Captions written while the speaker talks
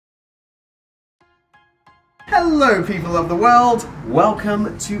Hello people of the world,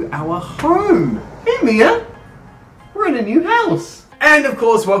 welcome to our home. Hey Mia, we're in a new house. And of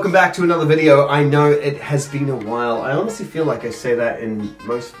course, welcome back to another video. I know it has been a while. I honestly feel like I say that in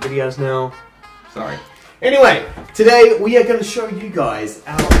most videos now. Sorry. Anyway, today we are going to show you guys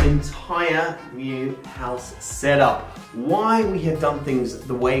our entire new house setup. Why we have done things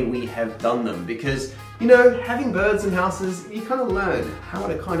the way we have done them. Because, you know, having birds in houses, you kind of learn how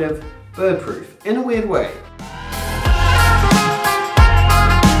to kind of bird-proof in a weird way.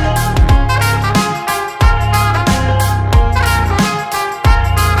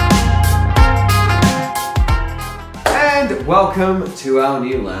 And welcome to our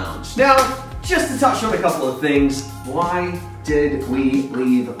new lounge. Now, just to touch on a couple of things, why did we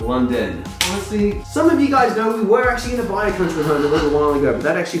leave London? Honestly, some of you guys know we were actually going to buy a country home a little while ago, but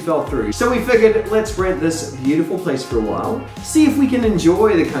that actually fell through. So we figured, let's rent this beautiful place for a while, see if we can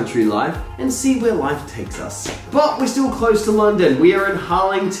enjoy the country life, and see where life takes us. But we're still close to London. We are in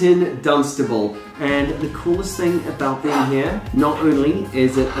Harlington, Dunstable. And the coolest thing about being here, not only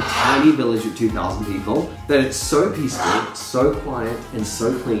is it a tiny village of 2,000 people, that it's so peaceful, so quiet, and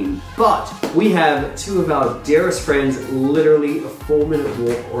so clean, but we have two of our dearest friends, literally a 4-minute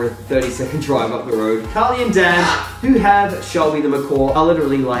walk or a 30-second drive up the road. Carlie and Dan, who have Shelby the Macaw, are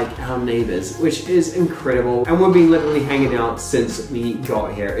literally like our neighbors, which is incredible. And we've been literally hanging out since we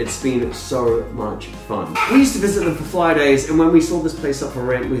got here. It's been so much fun. We used to visit them for fly days, and when we saw this place up for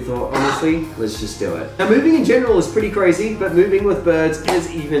rent, we thought, honestly, let's just do it. Now, moving in general is pretty crazy, but moving with birds is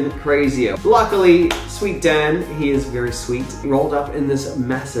even crazier. Luckily, sweet Dan, he is very sweet, rolled up in this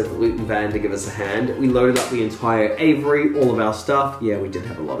massive Luton van to give us a hand. We loaded up the entire aviary, all of our stuff. Yeah, we did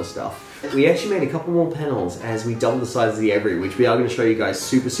have a lot of stuff. We actually made a couple more panels as we doubled the size of the aviary, which we are going to show you guys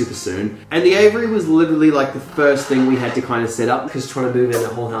super soon. And the aviary was literally like the first thing we had to kind of set up, because trying to move in a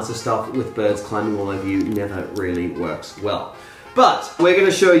whole house of stuff with birds climbing all over you never really works well. But we're going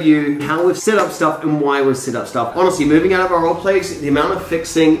to show you how we've set up stuff and why we've set up stuff. Honestly, moving out of our old place, the amount of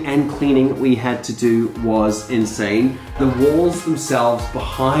fixing and cleaning we had to do was insane. The walls themselves,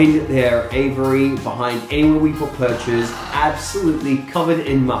 behind their aviary, behind anywhere we put perches, absolutely covered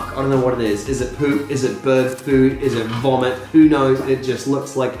in muck. I don't know what it is. Is it poop? Is it bird food? Is it vomit? Who knows? It just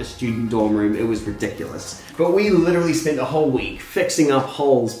looks like a student dorm room. It was ridiculous. But we literally spent a whole week fixing up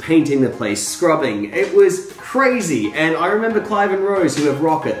holes, painting the place, scrubbing. It was crazy. And I remember Clive and Rose, who have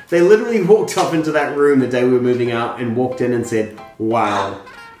Rocket, they literally walked up into that room the day we were moving out and walked in and said, wow,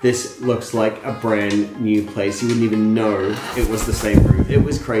 this looks like a brand new place. You wouldn't even know it was the same room. It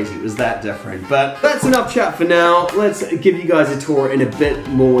was crazy. It was that different. But that's enough chat for now. Let's give you guys a tour in a bit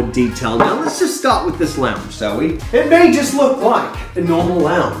more detail. Now let's just start with this lounge, shall we? It may just look like a normal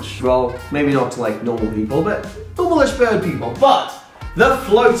lounge. Well, maybe not to like normal people, but normalish bird people. But the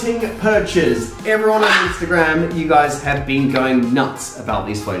Floating Perches. Everyone on Instagram, you guys have been going nuts about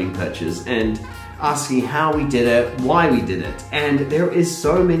these floating perches and asking how we did it, why we did it. And there is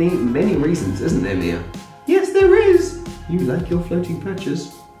so many reasons, isn't there, Mia? Yes, there is. You like your floating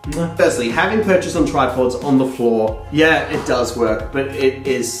perches? Firstly, having perches on tripods on the floor, yeah, it does work, but it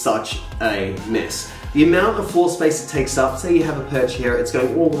is such a mess. The amount of floor space it takes up, say you have a perch here, it's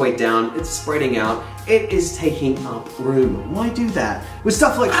going all the way down, it's spreading out, it is taking up room. Why do that? With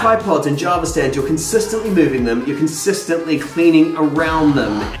stuff like tripods and Java stands, you're consistently moving them, you're consistently cleaning around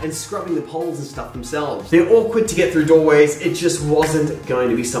them and scrubbing the poles and stuff themselves. They're awkward to get through doorways, it just wasn't going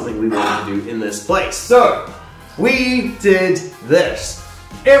to be something we wanted to do in this place. So, we did this.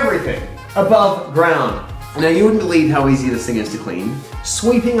 Everything above ground. Now, you wouldn't believe how easy this thing is to clean.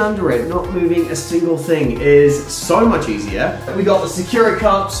 Sweeping under it, not moving a single thing, is so much easier. We got the Secure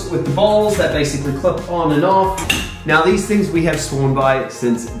cups with the bowls that basically clip on and off. Now, these things we have sworn by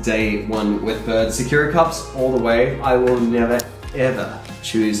since day one with birds. Secure cups all the way. I will never, ever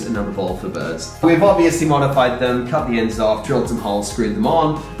choose another bowl for birds. We've obviously modified them, cut the ends off, drilled some holes, screwed them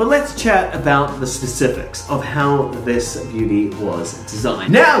on. But let's chat about the specifics of how this beauty was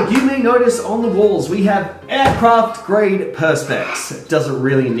designed. Now, you may notice on the walls we have aircraft grade perspex. Does it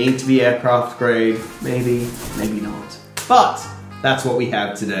really need to be aircraft grade? Maybe, maybe not. But that's what we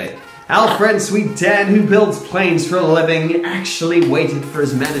have today. Our friend Sweet Dan, who builds planes for a living, actually waited for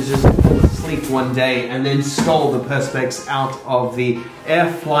his manager to fall asleep one day and then stole the perspex out of the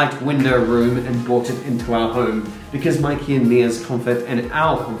air flight window room and brought it into our home, because Mikey and Mia's comfort and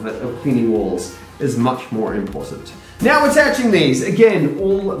our comfort of cleaning walls is much more important. Now attaching these, again,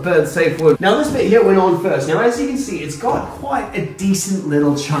 all bird safe wood. Now this bit here went on first. Now as you can see, it's got quite a decent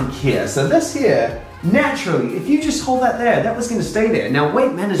little chunk here. So this here, naturally, if you just hold that there, that was going to stay there. Now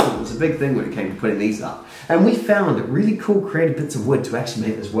weight management was a big thing when it came to putting these up. and we found really cool creative bits of wood to actually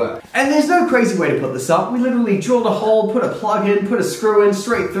make this work. And there's no crazy way to put this up. We literally drilled a hole, put a plug in, put a screw in,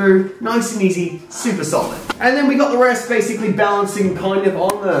 straight through, nice and easy, super solid. And then we got the rest basically balancing kind of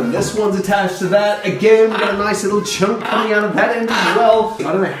on them. This one's attached to that. Again, we got a nice little chunk coming out of that end as well.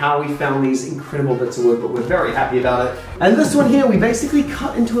 I don't know how we found these incredible bits of wood, but we're very happy about it. And this one here, we basically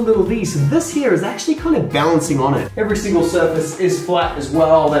cut into a little V. So this here is actually kind of balancing on it. Every single surface is flat as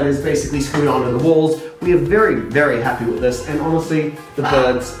well. That is basically screwed onto the walls. We are very, very happy with this. And honestly, the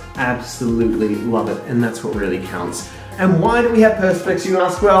birds absolutely love it. And that's what really counts. And why do we have Perspex, you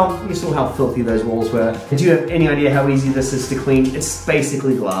ask? Well, you saw how filthy those walls were. Do you have any idea how easy this is to clean? It's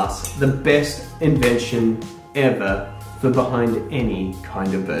basically glass. The best invention ever for behind any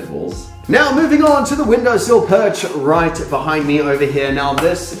kind of bird walls. Now moving on to the windowsill perch right behind me over here. Now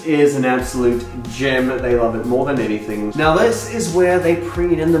this is an absolute gem. They love it more than anything. Now this is where they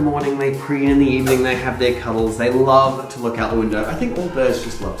preen in the morning, they preen in the evening, they have their cuddles. They love to look out the window. I think all birds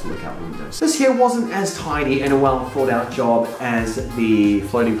just love to look out the windows. This here wasn't as tidy and a well thought out job as the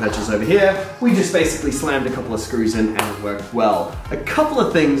floating perches over here. We just basically slammed a couple of screws in and it worked well. A couple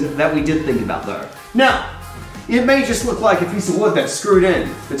of things that we did think about though. Now, it may just look like a piece of wood that's screwed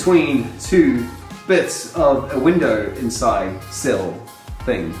in between two bits of a window inside sill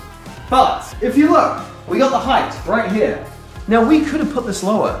thing. But if you look, we got the height right here. Now we could have put this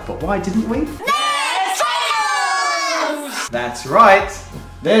lower, but why didn't we? Their tails! That's right,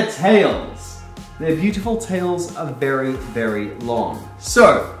 their tails. Their beautiful tails are very, very long.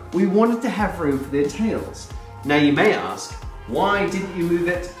 So we wanted to have room for their tails. Now you may ask, why didn't you move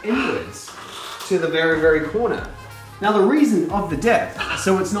it inwards to the very, very corner? Now the reason of the depth,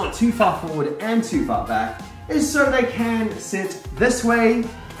 so it's not too far forward and too far back, is so they can sit this way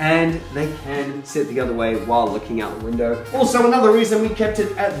and they can sit the other way while looking out the window. Also, another reason we kept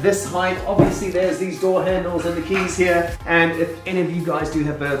it at this height, obviously there's these door handles and the keys here, and if any of you guys do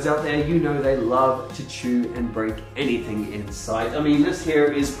have birds out there, you know they love to chew and break anything in sight. I mean, this here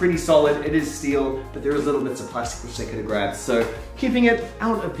is pretty solid, it is steel, but there is little bits of plastic which they could have grabbed, so keeping it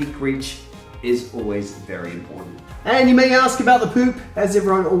out of beak reach is always very important. And you may ask about the poop, as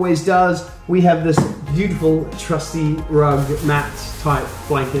everyone always does. We have this beautiful trusty rug mat type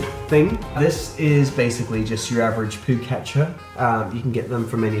blanket thing. This is basically just your average poo catcher. You can get them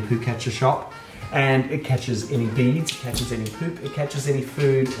from any poo catcher shop. And it catches any beads, it catches any poop, it catches any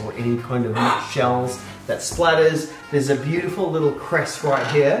food or any kind of shells that splatters. There's a beautiful little crest right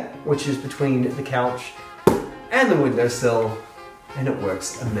here, which is between the couch and the windowsill. And it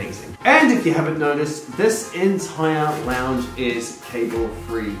works amazing. And if you haven't noticed, this entire lounge is cable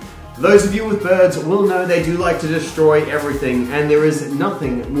free. Those of you with birds will know they do like to destroy everything, and there is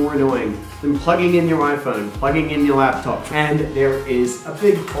nothing more annoying than plugging in your iPhone, plugging in your laptop, and there is a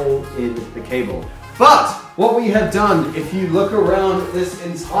big hole in the cable. But what we have done, if you look around this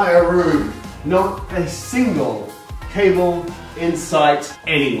entire room, not a single cable in sight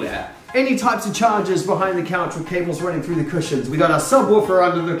anywhere. Any types of chargers behind the couch with cables running through the cushions. We got our subwoofer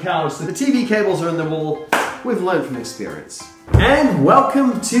under the couch, so the TV cables are in the wall. We've learned from experience. And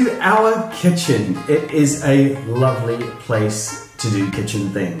welcome to our kitchen. It is a lovely place to do kitchen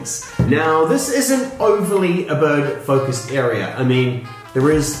things. Now, this isn't overly a bird-focused area. I mean,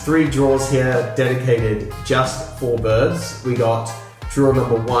 there is 3 drawers here dedicated just for birds. We got drawer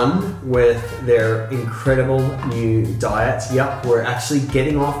number 1 with their incredible new diet. Yep, we're actually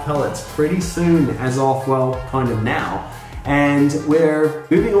getting off pellets pretty soon, as of, well, kind of now. And we're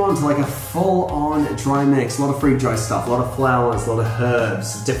moving on to like a full-on dry mix, a lot of freeze-dry stuff, a lot of flowers, a lot of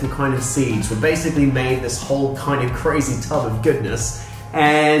herbs, different kind of seeds. We basically made this whole kind of crazy tub of goodness,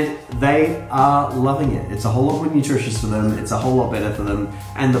 and they are loving it. It's a whole lot more nutritious for them, it's a whole lot better for them,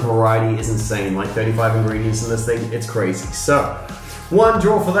 and the variety is insane. Like 35 ingredients in this thing, it's crazy. So, 1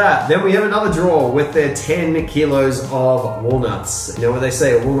 drawer for that. Then we have another drawer with their 10 kilos of walnuts. You know what they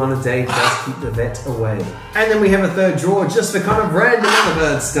say, a walnut a day does keep the vet away. And then we have a 3rd drawer just for kind of random other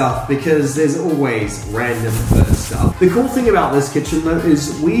bird stuff, because there's always random bird stuff. The cool thing about this kitchen though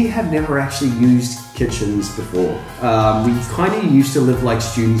is we have never actually used kitchens before. We kind of used to live like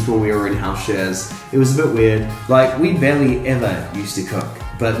students when we were in house shares. It was a bit weird. Like, we barely ever used to cook.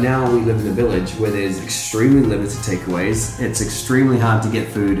 But now we live in a village where there's extremely limited takeaways. It's extremely hard to get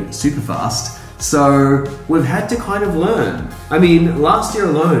food super fast. So we've had to kind of learn. I mean, last year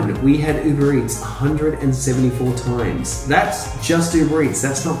alone, we had Uber Eats 174 times. That's just Uber Eats.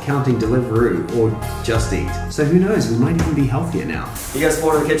 That's not counting Deliveroo or Just Eat. So who knows, we might even be healthier now. You guys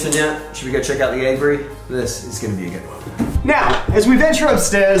bored of the kitchen yet? Should we go check out the Aviary? This is gonna be a good one. Now, as we venture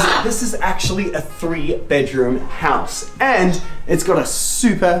upstairs, this is actually a 3-bedroom house, and it's got a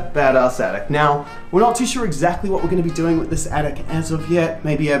super badass attic. Now, We're not too sure exactly what we're going to be doing with this attic as of yet.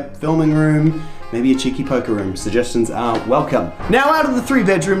 Maybe a filming room, maybe a cheeky poker room. Suggestions are welcome. Now, out of the 3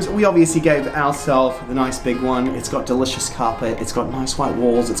 bedrooms, we obviously gave ourselves the nice big one. It's got delicious carpet, it's got nice white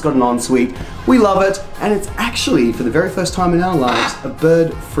walls, it's got an ensuite. We love it, and it's actually, for the very first time in our lives, a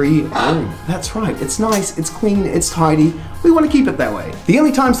bird-free room. That's right, it's nice, it's clean, it's tidy. We want to keep it that way. The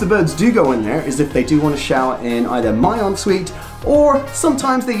only times the birds do go in there is if they do want to shower in either my ensuite, or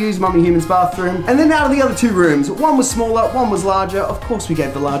sometimes they use Mummy Human's bathroom. And then out of the other 2 rooms, one was smaller, one was larger. Of course we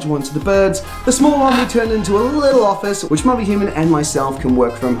gave the larger one to the birds. The small one we turned into a little office, which Mummy Human and myself can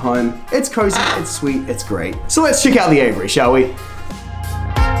work from home. It's cozy, it's sweet, it's great. So let's check out the aviary, shall we?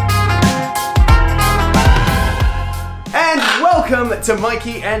 Welcome to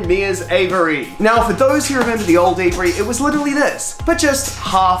Mikey and Mia's Aviary. Now, for those who remember the old aviary, it was literally this, but just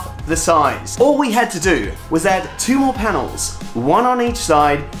half the size. All we had to do was add 2 more panels, 1 on each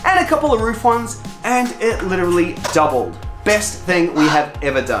side, and a couple of roof ones, and it literally doubled. Best thing we have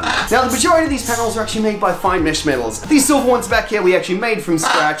ever done. Now, the majority of these panels are actually made by fine mesh metals. These silver ones back here we actually made from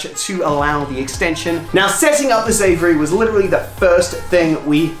scratch to allow the extension. Now, setting up this aviary was literally the first thing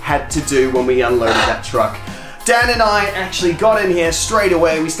we had to do when we unloaded that truck. Dan and I actually got in here straight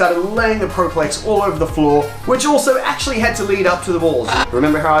away. We started laying the Proplex all over the floor, which also actually had to lead up to the walls.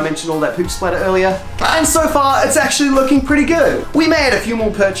 Remember how I mentioned all that poop splatter earlier? And so far, it's actually looking pretty good. We may add a few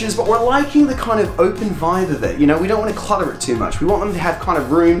more perches, but we're liking the kind of open vibe of it. You know, we don't want to clutter it too much. We want them to have kind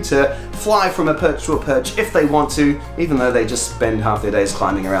of room to fly from a perch to a perch if they want to, even though they just spend half their days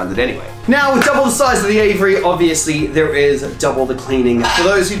climbing around it anyway. Now, with double the size of the aviary, obviously there is double the cleaning. For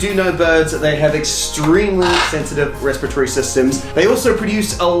those who do know birds, they have extremely sensitive respiratory systems. They also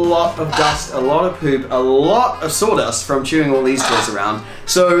produce a lot of dust, a lot of poop, a lot of sawdust from chewing all these toys around.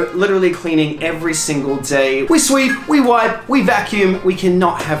 So literally cleaning every single day. We sweep, we wipe, we vacuum. We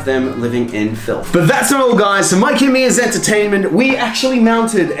cannot have them living in filth. But that's not all, guys. So Mikey and Mia's entertainment, we actually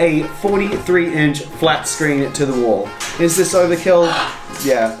mounted a 43-inch flat screen to the wall. Is this overkill?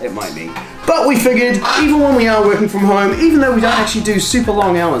 Yeah, it might be. But we figured, even when we are working from home, even though we don't actually do super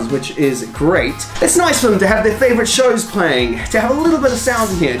long hours, which is great, it's nice for them to have their favorite shows playing, to have a little bit of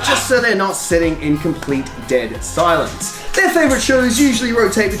sound in here, just so they're not sitting in complete dead silence. Their favorite shows usually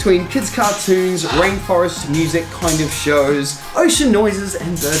rotate between kids' cartoons, rainforest music kind of shows, ocean noises,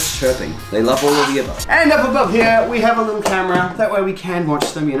 and birds chirping. They love all of the above. And up above here, we have a little camera. That way we can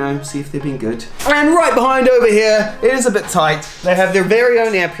watch them, you know, see if they've been good. And right behind over here, it is a bit tight. They have their very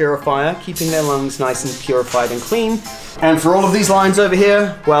own air purifier, keeping their lungs nice and purified and clean. And for all of these lines over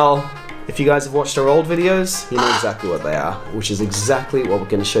here, well, if you guys have watched our old videos, you know exactly what they are, which is exactly what we're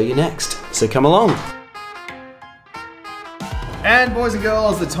going to show you next. So come along. And boys and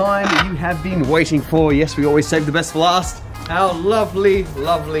girls, the time that you have been waiting for. Yes, we always save the best for last. Our lovely,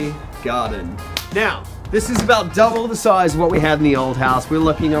 lovely garden. Now, this is about double the size of what we had in the old house. We're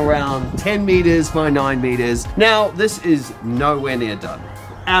looking around 10 meters by 9 meters. Now, this is nowhere near done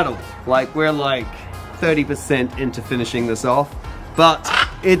at all. Like, we're like 30% into finishing this off, but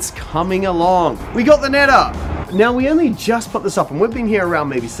it's coming along. We got the net up. Now, we only just put this up, and we've been here around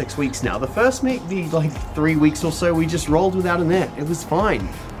maybe 6 weeks now. The first maybe like 3 weeks or so, we just rolled without a net. It was fine.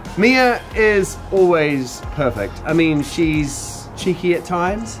 Mia is always perfect. I mean, she's cheeky at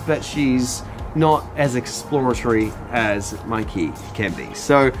times, but she's not as exploratory as Mikey can be.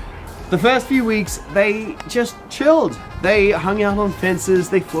 So the first few weeks, they just chilled. They hung out on fences,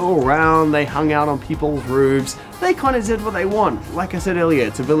 they flew around, they hung out on people's roofs. They kind of did what they want. Like I said earlier,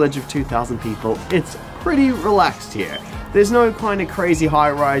 it's a village of 2,000 people. It's pretty relaxed here. There's no kind of crazy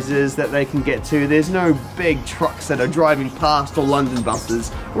high-rises that they can get to. There's no big trucks that are driving past or London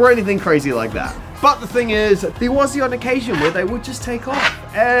buses or anything crazy like that. But the thing is, there was the odd occasion where they would just take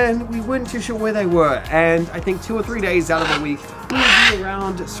off, and we weren't too sure where they were. And I think 2 or 3 days out of the week, we would be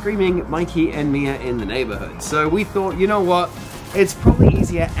around screaming Mikey and Mia in the neighborhood. So we thought, you know what? It's probably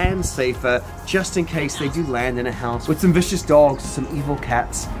easier and safer just in case they do land in a house with some vicious dogs, some evil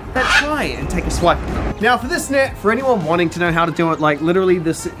cats that try and take a swipe at them. Now, for this net, for anyone wanting to know how to do it, like literally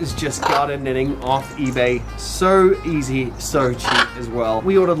this is just garden netting off eBay. So easy, so cheap as well.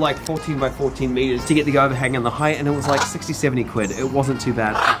 We ordered like 14 by 14 meters to get the overhang and the height, and it was like 60, 70 quid. It wasn't too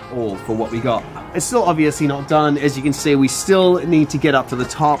bad at all for what we got. It's still obviously not done. As you can see, we still need to get up to the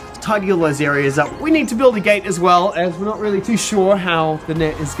top, tidy all those areas up. We need to build a gate as well, as we're not really too sure how the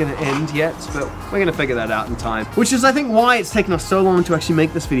net is gonna end yet, but we're gonna figure that out in time. Which is, I think, why it's taken us so long to actually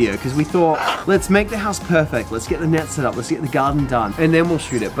make this video, because we thought, let's make the house perfect, let's get the net set up, let's get the garden done, and then we'll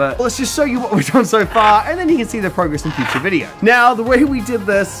shoot it. But let's just show you what we've done so far, and then you can see the progress in future videos. Now, the way we did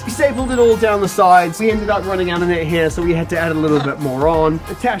this, we stapled it all down the sides. We ended up running out of net here, so we had to add a little bit more on.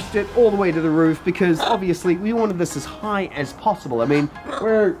 Attached it all the way to the roof, roof because obviously we wanted this as high as possible. I mean,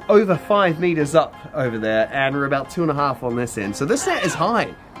 we're over 5 meters up over there and we're about 2.5 on this end. So this net is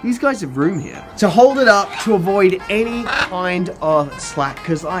high. These guys have room here to hold it up to avoid any kind of slack,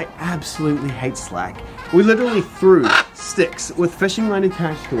 because I absolutely hate slack. We literally threw sticks with fishing line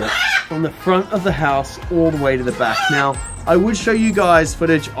attached to it from the front of the house all the way to the back. Now, I would show you guys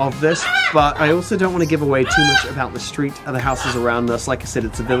footage of this, but I also don't want to give away too much about the street and the houses around us. Like I said,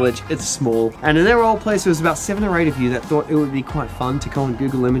 it's a village, it's small, and in their old place, there was about 7 or 8 of you that thought it would be quite fun to go on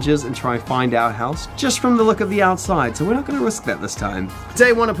Google Images and try and find our house just from the look of the outside, so we're not going to risk that this time.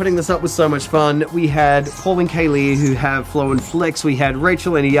 Day 1 of putting this up was so much fun. We had Paul and Kaylee who have Flow and Flex, we had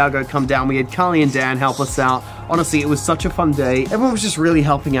Rachel and Iago come down, we had Carlie and Dan help us out. Honestly, it was such a fun day. Everyone was just really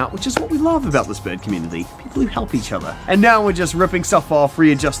helping out, which is what we love about this bird community. People who help each other. And now we're just ripping stuff off,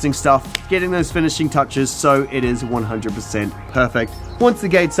 readjusting stuff, getting those finishing touches so it is 100% perfect. Once the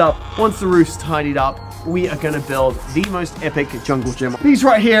gate's up, once the roof's tidied up, we are going to build the most epic jungle gym. These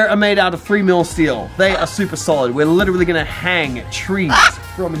right here are made out of 3mm steel. They are super solid. We're literally going to hang trees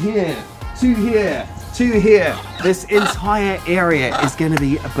from here to here to here. This entire area is going to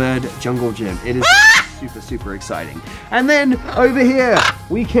be a bird jungle gym. It is super exciting. And then over here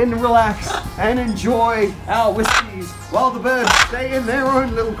we can relax and enjoy our whiskeys while the birds stay in their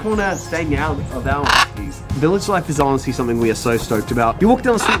own little corner staying out of our whiskeys. Village life is honestly something we are so stoked about. You walk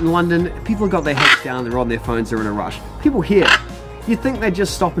down the street in London, people have got their heads down, they're on their phones, they're in a rush. People here, you'd think they'd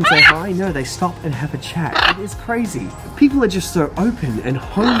just stop and say hi. No, they stop and have a chat. It is crazy. People are just so open and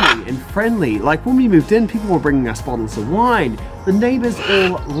homely and friendly. Like when we moved in, people were bringing us bottles of wine. The neighbors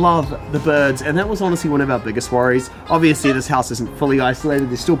all love the birds, and that was honestly one of our biggest worries. Obviously, this house isn't fully isolated.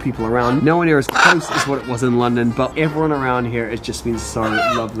 There's still people around. No one here as close as what it was in London, but everyone around here has just been so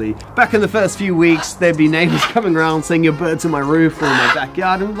lovely. Back in the first few weeks, there'd be neighbors coming around saying, "Your bird's in my roof or in my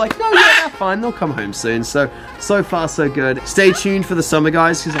backyard," and I'm like, "No, yeah, they're fine. They'll come home soon." So far, so good. Stay tuned for the summer,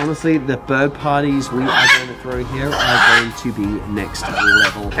 guys, because honestly, the bird parties we are going to throw here are going to be next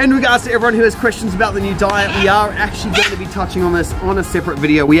level. In regards to everyone who has questions about the new diet, we are actually going to be touching on this on a separate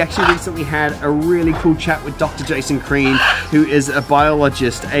video. We actually recently had a really cool chat with Dr. Jason Crean, who is a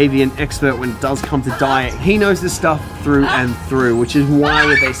biologist, avian expert when it does come to diet. He knows this stuff through and through, which is why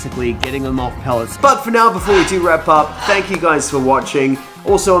we're basically getting them off pellets. But for now, before we do wrap up, thank you guys for watching.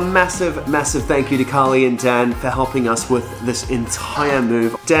 Also a massive thank you to Carlie and Dan for helping us with this entire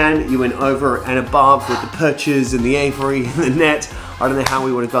move. Dan, you went over and above with the perches and the aviary and the net. I don't know how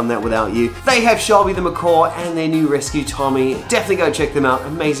we would have done that without you. They have Shelby the Macaw and their new rescue Tommy. Definitely go check them out.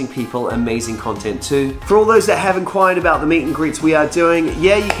 Amazing people, amazing content too. For all those that have inquired about the meet and greets we are doing,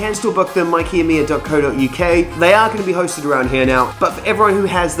 yeah, you can still book them, mikeyandmia.co.uk. They are going to be hosted around here now, but for everyone who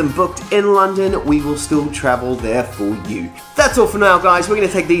has them booked in London, we will still travel there for you. That's all for now, guys. We're going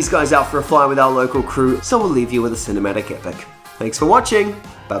to take these guys out for a fly with our local crew, so we'll leave you with a cinematic epic. Thanks for watching.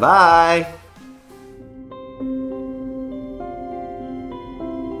 Bye-bye.